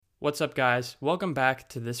What's up, guys? Welcome back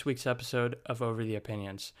to this week's episode of Over the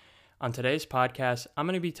Opinions. On today's podcast, I'm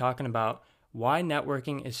going to be talking about why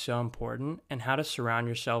networking is so important and how to surround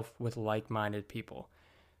yourself with like-minded people.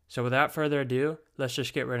 So without further ado, let's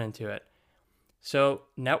just get right into it. So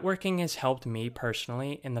networking has helped me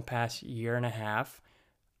personally in the past year and a half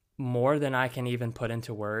more than I can even put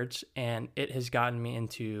into words, and it has gotten me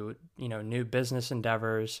into, new business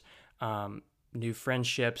endeavors, new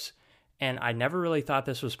friendships. And I never really thought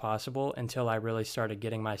this was possible until I really started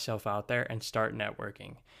getting myself out there and start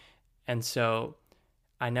networking. And so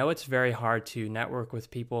I know it's very hard to network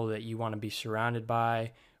with people that you want to be surrounded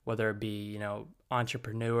by, whether it be,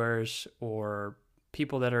 entrepreneurs or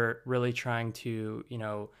people that are really trying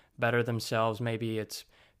to, better themselves. Maybe it's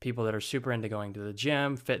people that are super into going to the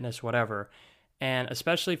gym, fitness, whatever. And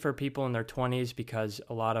especially for people in their 20s, because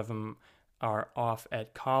a lot of them are off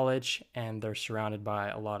at college and they're surrounded by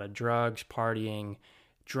a lot of drugs, partying,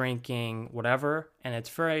 drinking, whatever. And it's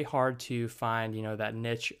very hard to find, that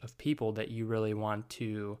niche of people that you really want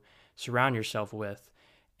to surround yourself with.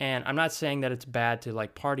 And I'm not saying that it's bad to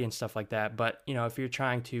like party and stuff like that, but, if you're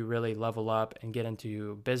trying to really level up and get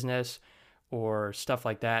into business or stuff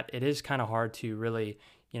like that, it is kind of hard to really,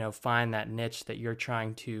 find that niche that you're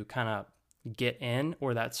trying to kind of get in,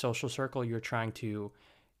 or that social circle you're trying to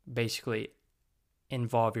basically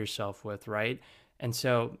involve yourself with, right? And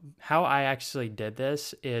so how I actually did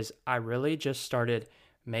this is I really just started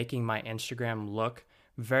making my Instagram look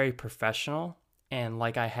very professional and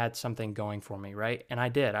like I had something going for me, right? And I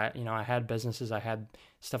did. I had businesses, I had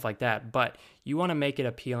stuff like that, but you want to make it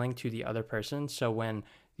appealing to the other person. So when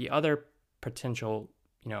the other potential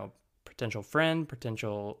friend,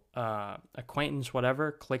 potential acquaintance,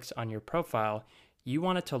 whatever, clicks on your profile, you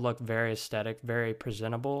want it to look very aesthetic, very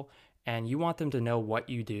presentable, and you want them to know what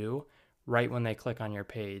you do right when they click on your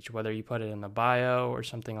page, whether you put it in the bio or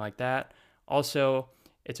something like that. Also,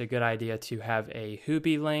 it's a good idea to have a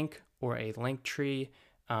Hoobie link or a link tree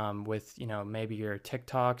with, maybe your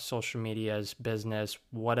TikTok, social medias, business,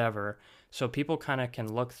 whatever. So people kind of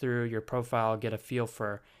can look through your profile, get a feel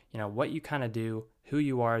for, what you kind of do, who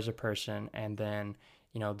you are as a person, and then,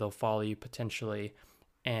 they'll follow you potentially,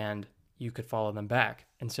 and you could follow them back.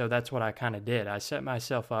 And so that's what I kind of did. I set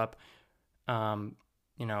myself up,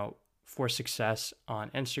 for success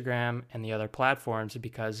on Instagram and the other platforms,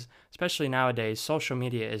 because especially nowadays, social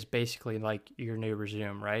media is basically like your new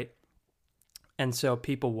resume, right? And so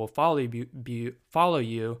people will follow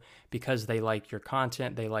you because they like your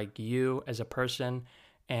content, they like you as a person,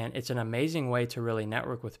 and it's an amazing way to really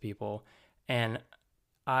network with people. And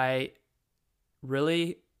I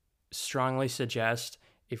really strongly suggest,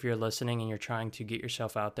 if you're listening and you're trying to get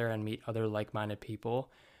yourself out there and meet other like-minded people,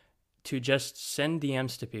 to just send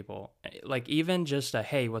DMs to people. Like even just a,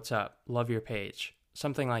 hey, what's up? Love your page.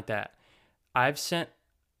 Something like that. I've sent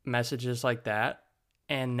messages like that,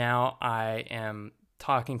 and now I am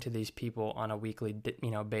talking to these people on a weekly,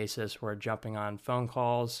 basis. We're jumping on phone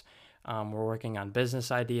calls. We're working on business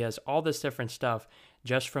ideas, all this different stuff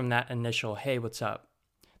just from that initial, hey, what's up,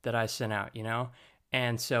 that I sent out,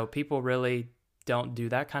 And so people really don't do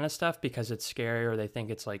that kind of stuff because it's scary, or they think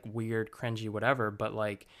it's like weird, cringy, whatever. But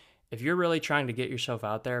like, if you're really trying to get yourself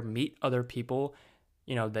out there, meet other people,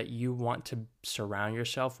 that you want to surround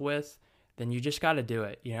yourself with, then you just got to do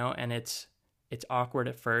it, And it's awkward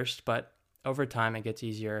at first, but over time it gets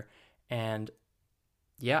easier. And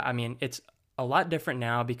yeah, I mean, it's a lot different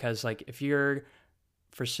now because like if you're,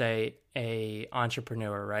 for say, a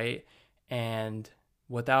entrepreneur, right? And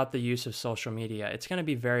without the use of social media, it's going to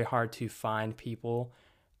be very hard to find people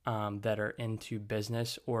that are into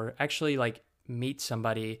business, or actually like meet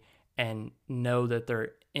somebody and know that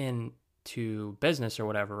they're into business or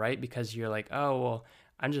whatever, right? Because you're like, oh, well,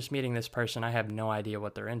 I'm just meeting this person. I have no idea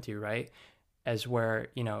what they're into, right? As where,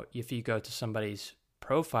 if you go to somebody's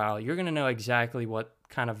profile, you're going to know exactly what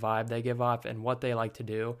kind of vibe they give off and what they like to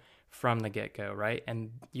do from the get-go, right?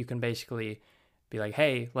 And you can basically be like,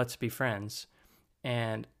 hey, let's be friends.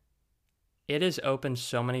 And it has opened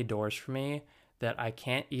so many doors for me that I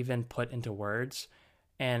can't even put into words.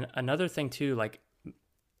 And another thing too, like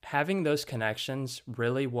having those connections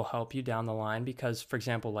really will help you down the line, because, for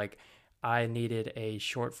example, like I needed a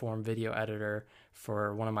short form video editor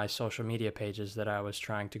for one of my social media pages that I was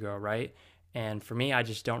trying to grow, right? And for me, I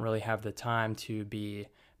just don't really have the time to be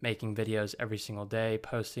making videos every single day,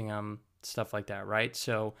 posting them, stuff like that, right?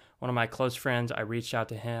 So one of my close friends, I reached out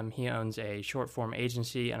to him. He owns a short form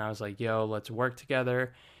agency, and I was like, yo, let's work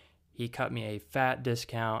together. He cut me a fat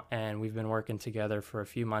discount, and we've been working together for a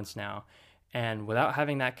few months now. And without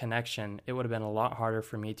having that connection, it would have been a lot harder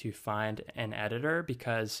for me to find an editor,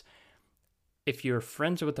 because if you're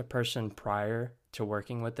friends with the person prior to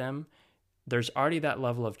working with them, there's already that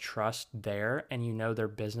level of trust there, and you know their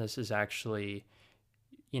business is actually,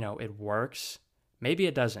 it works. Maybe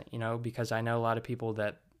it doesn't, because I know a lot of people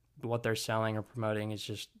that what they're selling or promoting is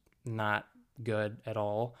just not good at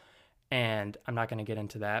all. And I'm not going to get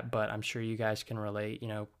into that, but I'm sure you guys can relate,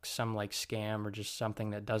 some like scam or just something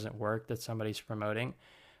that doesn't work that somebody's promoting.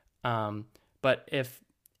 But if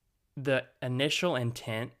the initial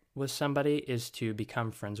intent with somebody is to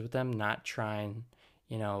become friends with them, not try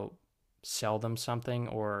and, sell them something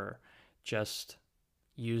or just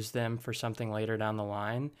use them for something later down the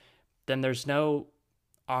line, then there's no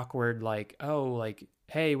awkward like, oh, like,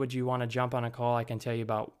 hey, would you want to jump on a call? I can tell you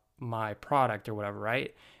about my product or whatever,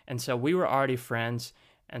 right? And so we were already friends.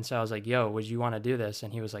 And so I was like, yo, would you want to do this?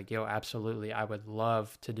 And he was like, yo, absolutely. I would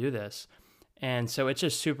love to do this. And so it's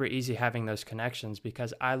just super easy having those connections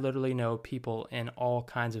because I literally know people in all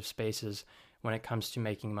kinds of spaces when it comes to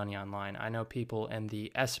making money online. I know people in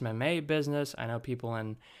the SMMA business. I know people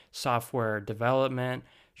in software development,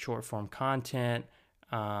 short form content.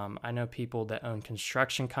 I know people that own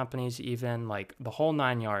construction companies, even like the whole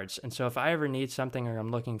 9 yards. And so if I ever need something or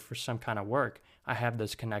I'm looking for some kind of work, I have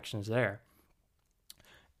those connections there.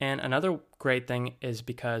 And another great thing is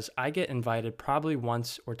because I get invited probably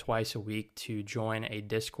once or twice a week to join a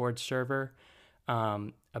Discord server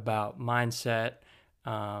about mindset,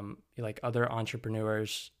 like other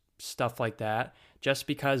entrepreneurs, stuff like that, just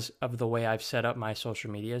because of the way I've set up my social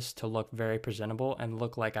medias to look very presentable and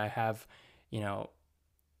look like I have,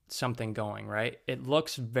 something going, right? It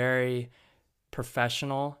looks very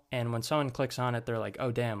professional. And when someone clicks on it, they're like,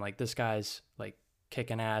 oh, damn, like this guy's like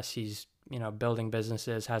kicking ass. He's, building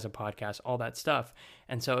businesses, has a podcast, all that stuff.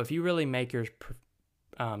 And so if you really make your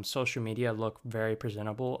social media look very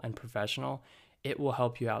presentable and professional, it will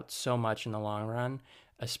help you out so much in the long run,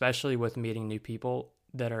 especially with meeting new people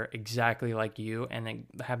that are exactly like you and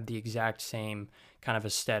have the exact same kind of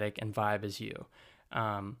aesthetic and vibe as you.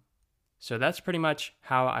 So that's pretty much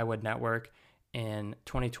how I would network in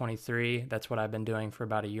 2023. That's what I've been doing for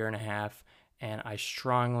about a year and a half, and I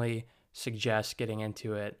strongly suggest getting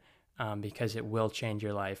into it because it will change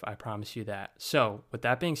your life. I promise you that. So with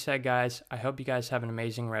that being said, guys, I hope you guys have an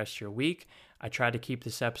amazing rest of your week. I tried to keep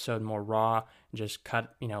this episode more raw and just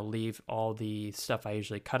leave all the stuff I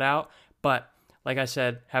usually cut out. But like I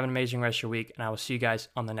said, have an amazing rest of your week, and I will see you guys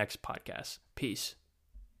on the next podcast. Peace.